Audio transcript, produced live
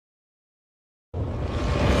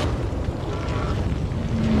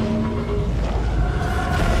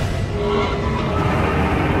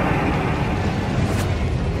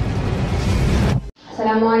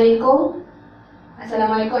Assalamualaikum.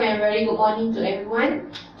 Assalamualaikum and very good morning to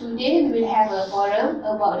everyone. Today we will have a forum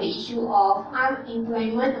about the issue of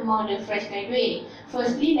unemployment among the fresh graduate.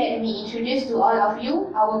 Firstly, let me introduce to all of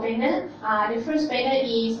you our panel. The first panel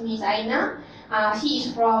is Ms. Aina. She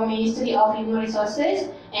is from Ministry of Human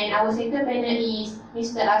Resources, and our second panel is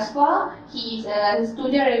Mr. Asfar. He is a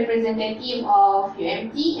student representative of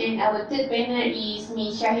UMT, and our third panel is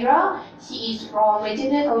Ms. Shahira. She is from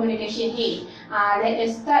Regional Communication Head. Let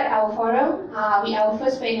us start our forum with our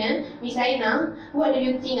first panel. Ms. Aina, what do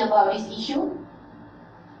you think about this issue?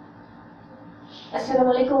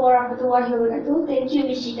 Assalamualaikum warahmatullahi wabarakatuh. Thank you,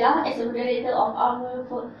 Ms. Shida, as a moderator of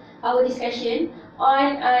our discussion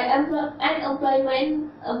on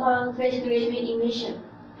unemployment among fresh graduates in Malaysia.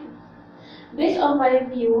 Based on my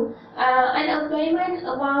view, unemployment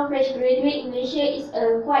among fresh graduates in Malaysia is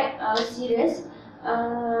a quite serious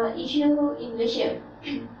issue in Malaysia.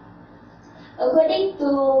 According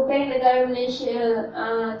to Bank Negara Malaysia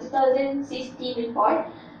 2016 report,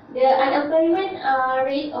 the unemployment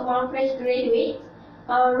rate among fresh graduates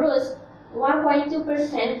rose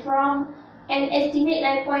 1.2% from an estimate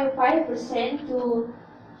 9.5% to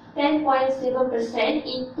 10.7%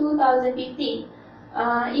 in 2015.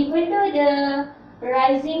 Even though the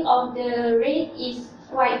rising of the rate is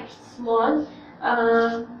quite small,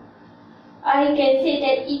 I can say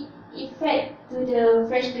that it affects to the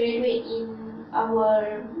fresh graduate in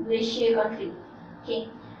our Malaysia country.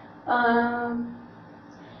 Okay.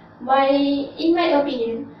 In my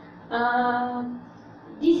opinion,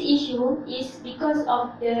 this issue is because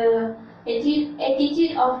of the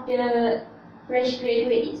attitude of the fresh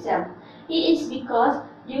graduate itself. It is because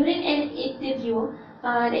during an interview,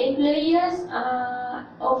 the employers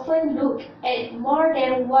often look at more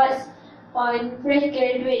than what's on fresh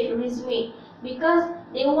graduate resume, because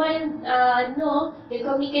they want know the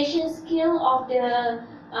communication skill of the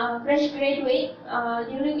fresh graduate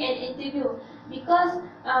during an interview. Because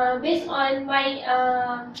based on my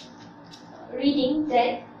reading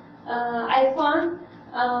that I found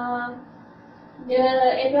the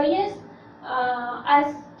employers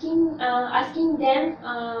asking them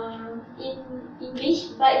in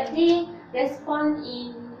English, but they respond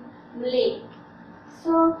in Malay.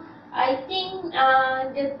 So I think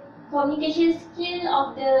the communication skill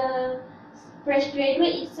of the fresh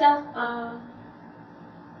graduate itself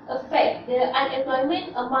affect the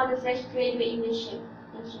unemployment among the fresh graduate in Malaysia.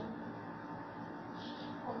 Thank you.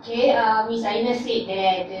 Okay, Ms. Aina said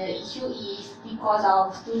that the issue is because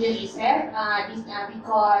of student itself,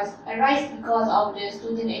 because of the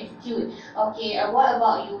student attitude. Okay, what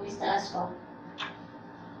about you, Mr. Asfar?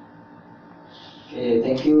 Okay,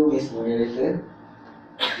 thank you, Ms. Moderator.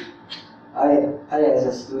 I as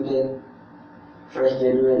a student, fresh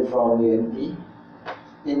graduate from UMT,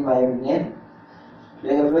 in my opinion, the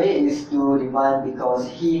employee is to demand because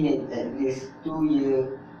he needs at least 2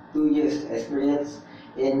 years experience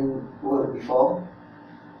in work before.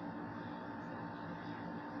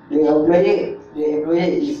 The employer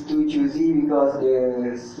is too choosy because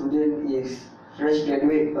the student is fresh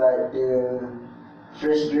graduate, but the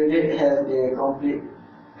fresh graduate have the complete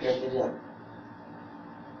criteria.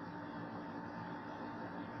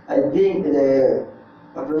 I think the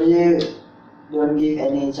employer don't give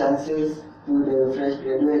any chances to the fresh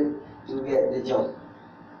graduate to get the job.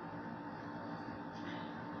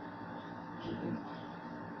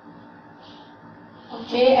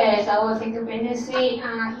 Okay, as our second panel said,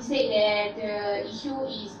 he said that the issue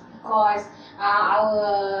is because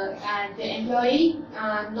the employee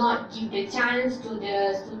not give the chance to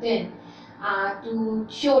the student to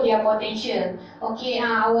show their potential. Okay,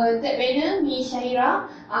 our third panel, Ms. Shahira,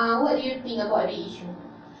 what do you think about the issue?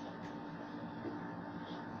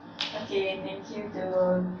 Okay, thank you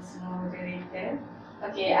to Ms. Moderator.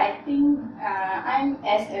 Okay, I think I'm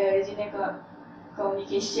as a regional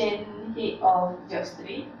communication head of Job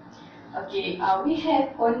Street. Okay, we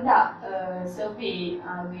have conduct a survey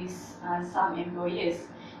with some employers,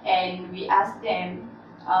 and we ask them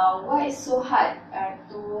why it's so hard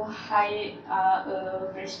to hire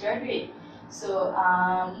a fresh graduate. So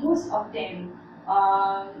most of them,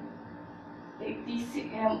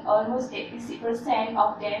 almost 86%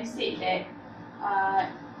 of them say that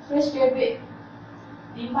fresh graduate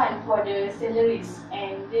demand for the salaries,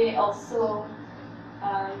 and they also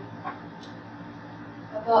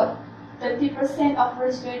about 30% of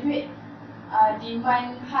fresh graduate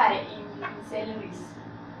demand high in salaries,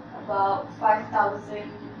 about 5,000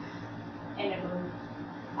 and above.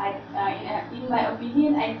 In my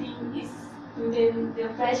opinion, I think it's to the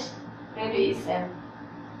fresh graduate itself.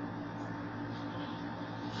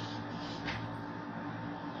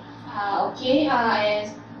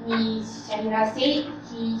 As Ms. Shahira said,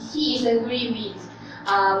 she is agree with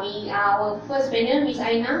our first panel, Ms.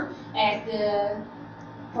 Aina, as the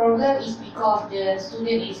problem is because the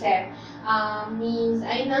student itself. Ms.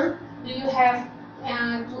 Aina, do you have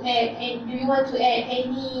do you want to add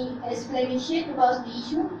any explanation about the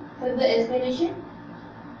issue? Further explanation?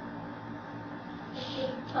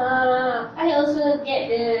 I also get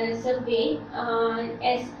the survey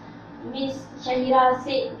as Miss Shahira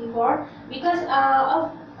said before because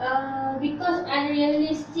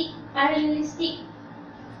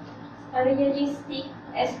unrealistic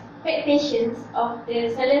expectations of the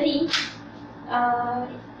salary,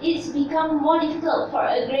 it's become more difficult for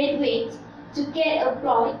a graduate to get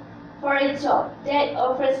employed for a job that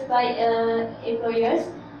offers by employers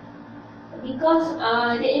because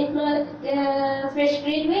the fresh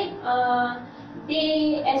graduate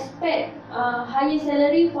they expect higher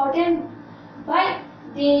salary for them, but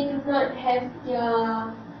they do not have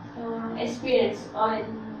their experience on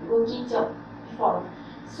working job before.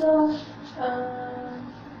 So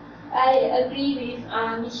I agree with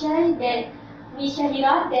Ms.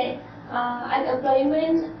 Shahira that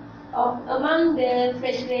unemployment among the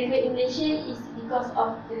fresh graduate in Malaysia is because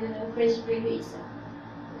of the fresh graduate itself.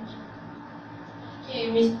 Okay,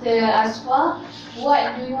 Mr. Asfar,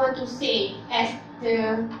 what do you want to say as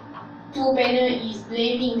the two panel is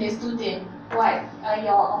blaming the student? What are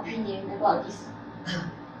your opinion about this?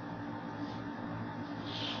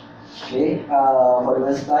 Okay, for the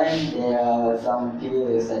first time, there are some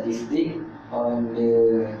clear statistics on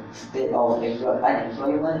the state of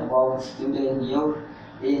unemployment among student youth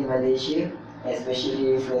in Malaysia,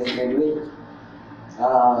 especially fresh graduate.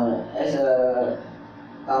 As a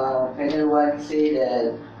panel one say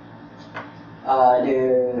that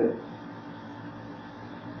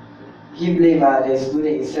he blame the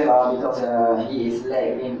student itself because he is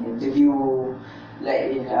lack in interview,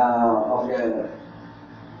 lack in of the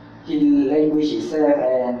his language itself,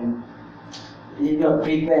 and he not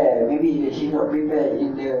prepared. Maybe he not prepared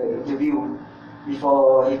in the interview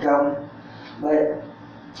before he come. But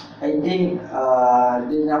I think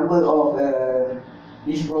the number of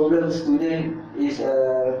this problem student is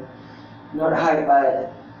not high,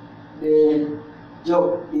 but the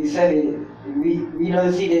job itself we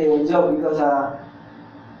don't see the job because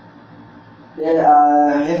there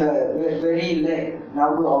have a very lack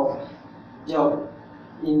number of job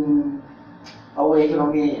in our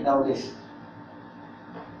economy nowadays.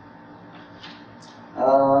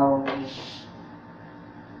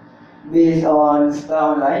 Based on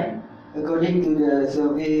Star Online, according to the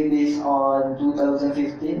survey based on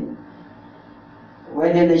 2015,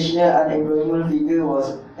 when the national unemployment figure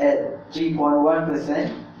was at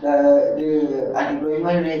 3.1%, the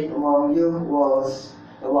unemployment rate among youth was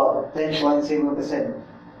about 10.7%.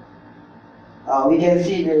 We can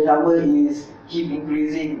see the number is keep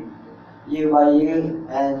increasing year by year,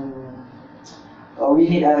 and we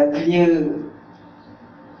need a clear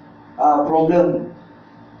problem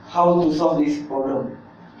how to solve this problem.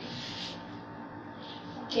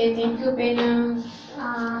 Okay, thank you, panel.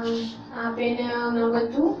 Panel number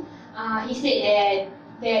 2. He said that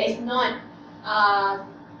there is not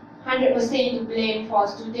 100% to blame for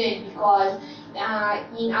students because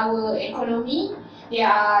in our economy there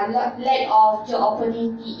are lack of job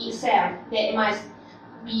opportunity itself that must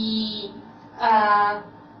be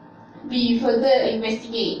further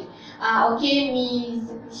investigated. Okay,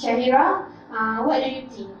 Ms. Shahira, what do you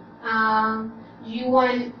think? Do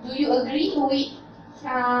you agree with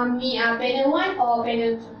panel 1 or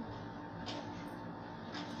panel 2?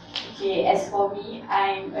 Okay, as for me,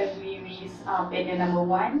 I agree with panel number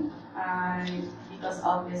 1 because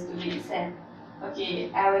of the student itself. Okay,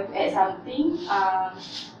 I will add something.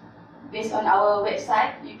 Based on our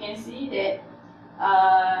website, you can see that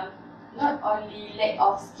not only lack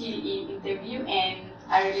of skill in interview and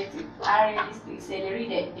unrealistic salary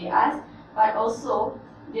that they ask, but also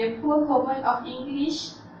the poor command of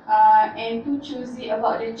English and too choosy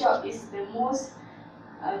about the job is the most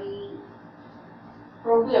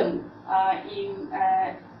problem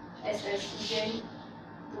as a student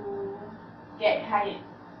to get hired.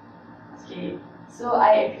 Okay, so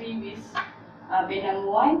I agree with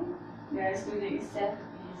panel 1. The student itself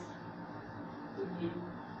is to blame.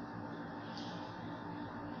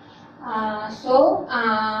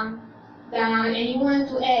 Anyone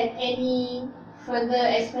to add any further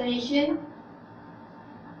explanation?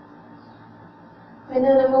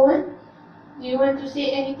 Panel number 1, do you want to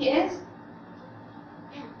say anything else?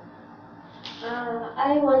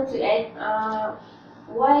 I want to add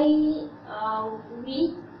why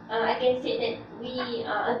I can say that we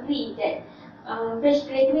agree that fresh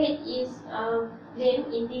graduate is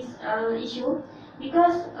blamed in this issue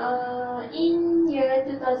because in year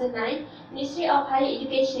 2009, Ministry of Higher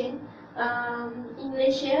Education in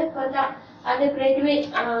Malaysia conduct undergraduate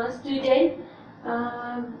student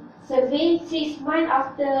survey 6 months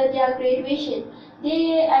after their graduation.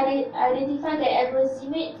 They identified that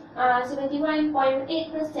approximate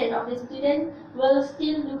 71.8% of the students were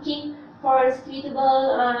still looking for a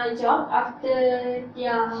suitable job after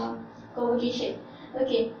their convocation.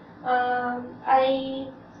 Okay, I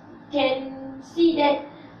can see that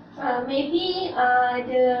maybe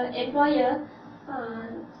the employer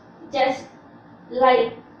just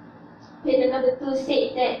like panel number 2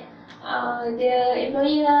 said that the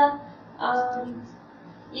employer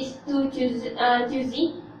is too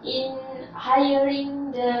choosy in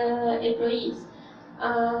hiring the employees.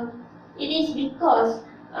 It is because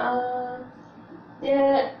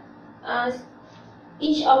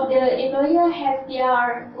each of the employer have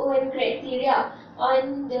their own criteria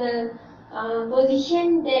on the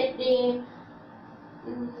position that they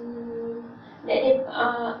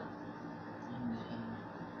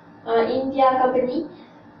in their company.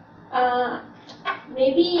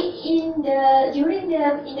 Maybe during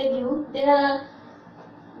the interview,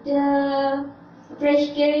 the fresh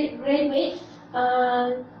graduate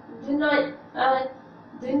do not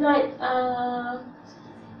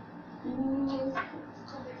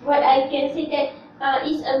what I can say that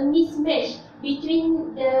is a mismatch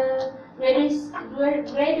between the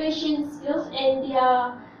graduation skills and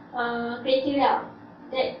their criteria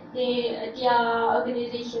that their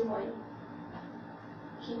organization want.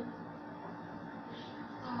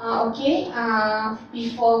 Okay.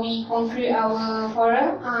 Before we conclude our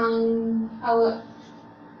forum,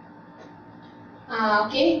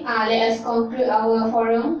 let us conclude our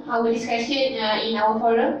forum, our discussion in our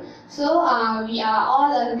forum. So we are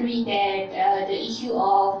all agree that the issue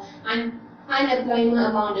of unemployment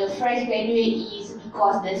among the fresh graduate is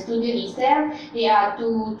because the student itself, they are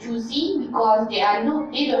too choosy because they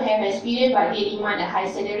don't have experience but they demand a high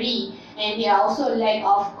salary, and they are also lack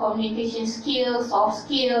of communication skills, soft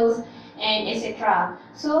skills, and etc.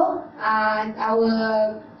 So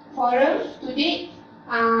our forum today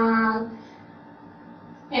and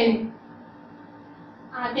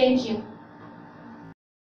thank you.